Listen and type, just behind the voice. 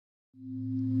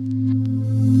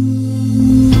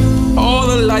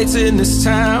lights in this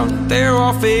town, they're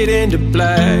all fading to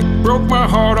black. Broke my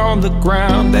heart on the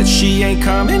ground that she ain't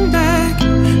coming back.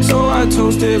 So I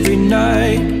toast every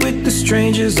night with the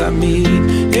strangers I meet,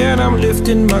 and I'm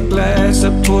lifting my glass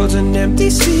up towards an empty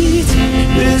seat.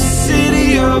 This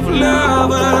city of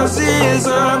lovers is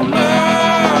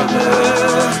another.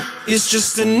 It's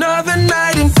just another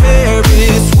night in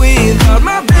Paris without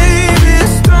my baby.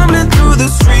 Stumbling through the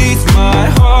streets, my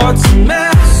heart's a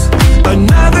mess.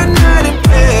 Another night in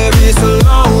Paris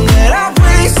alone that I've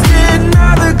wasted.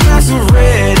 Another glass of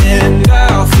red and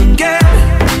I'll forget.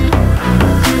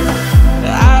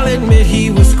 I'll admit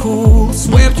he was cool,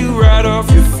 swept you right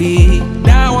off your feet.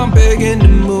 Now I'm begging the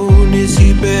moon, is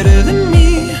he better than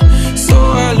me? So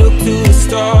I look to the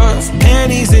stars,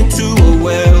 pennies into a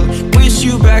well. Wish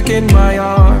you back in my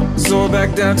arms, or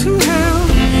back down to hell.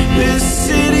 This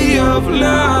city of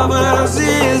lovers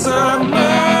is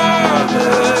another.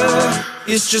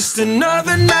 It's just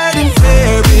another night in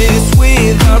Paris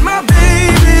without my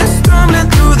baby. Stumbling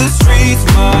through the streets,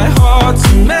 my heart's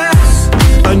a mess.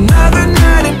 Another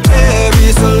night in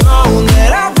Paris alone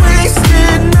that I've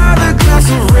wasted. Another glass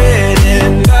of red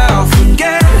and I'll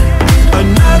forget.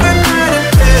 Another night in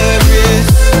Paris.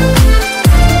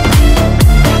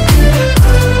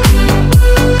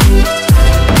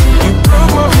 You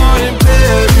broke my heart in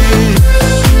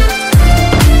Paris.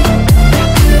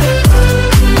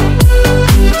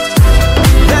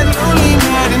 That lonely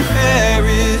night in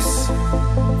Paris.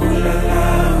 Ooh la la,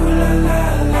 ooh la la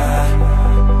la.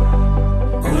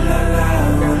 Ooh la la,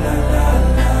 ooh la la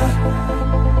la.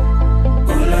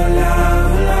 Ooh la la,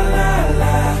 ooh la la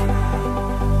la.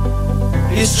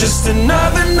 It's just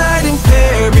another night in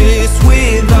Paris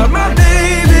without my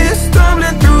baby.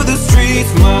 Stumbling through the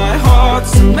streets, my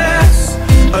heart's a mess.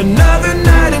 Another